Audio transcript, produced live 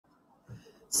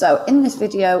So in this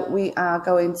video, we are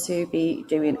going to be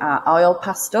doing our oil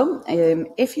pastel.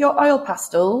 If your oil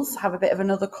pastels have a bit of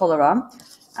another colour on,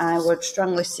 I would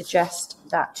strongly suggest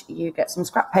that you get some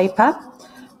scrap paper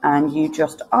and you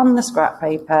just on the scrap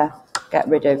paper get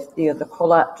rid of the other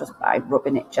colour just by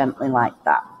rubbing it gently like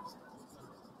that.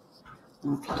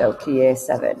 Okie dokie, year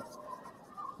 7.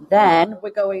 Then we're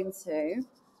going to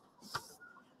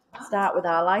start with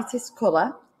our lightest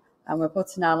colour, and we're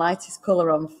putting our lightest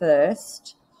colour on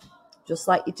first, just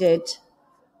like you did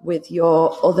with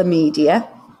your other media.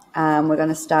 And we're going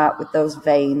to start with those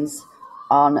veins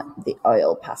on the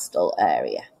oil pastel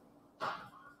area.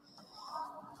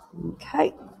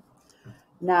 Okay.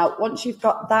 Now, once you've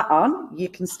got that on, you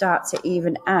can start to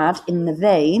even add in the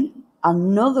vein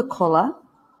another colour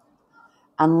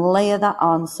and layer that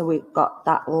on, so we've got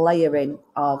that layering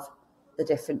of the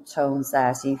different tones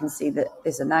there. So you can see that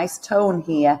there's a nice tone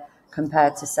here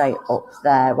compared to, say, up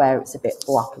there where it's a bit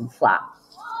black and flat.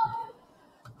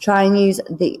 Try and use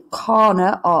the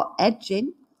corner or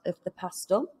edging of the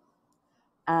pastel,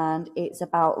 and it's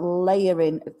about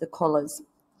layering of the colours.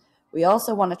 We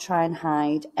also want to try and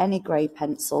hide any grey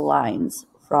pencil lines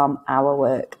from our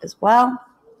work as well,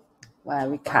 where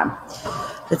we can.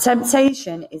 The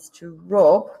temptation is to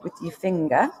rub with your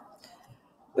finger,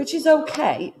 which is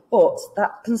okay, but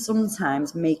that can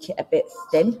sometimes make it a bit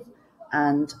thin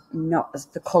and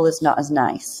the colour's not as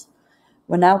nice.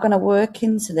 We're now going to work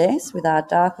into this with our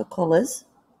darker colours,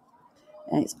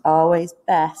 and it's always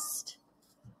best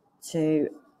to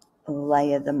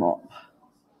layer them up.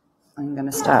 I'm going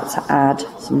to start to add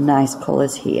some nice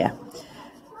colours here.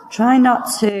 Try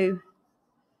not to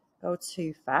go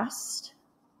too fast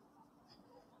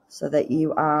so that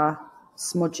you are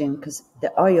smudging, because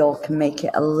the oil can make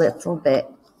it a little bit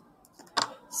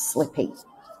slippy.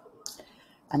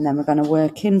 And then we're going to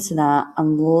work into that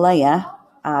and layer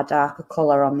our darker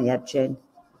colour on the edging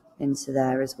into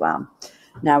there as well.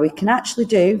 Now we can actually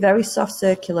do very soft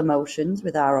circular motions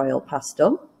with our oil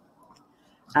pastel.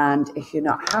 And if you're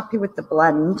not happy with the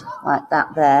blend like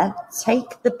that there,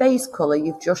 take the base colour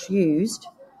you've just used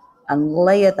and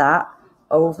layer that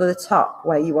over the top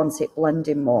where you want it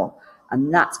blending more.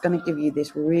 And that's going to give you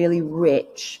this really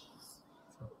rich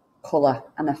colour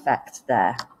and effect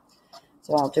there.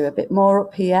 So I'll do a bit more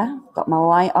up here. Got my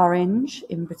light orange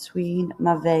in between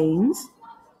my veins.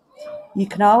 You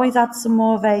can always add some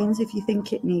more veins if you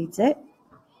think it needs it.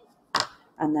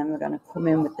 And then we're going to come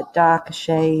in with the darker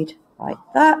shade like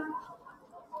that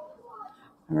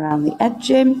around the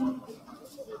edging.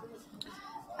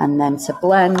 And then to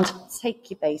blend, take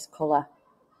your base colour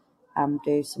and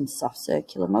do some soft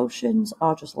circular motions,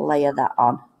 or just layer that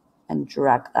on and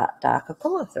drag that darker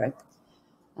colour through.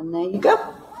 And there you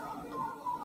go.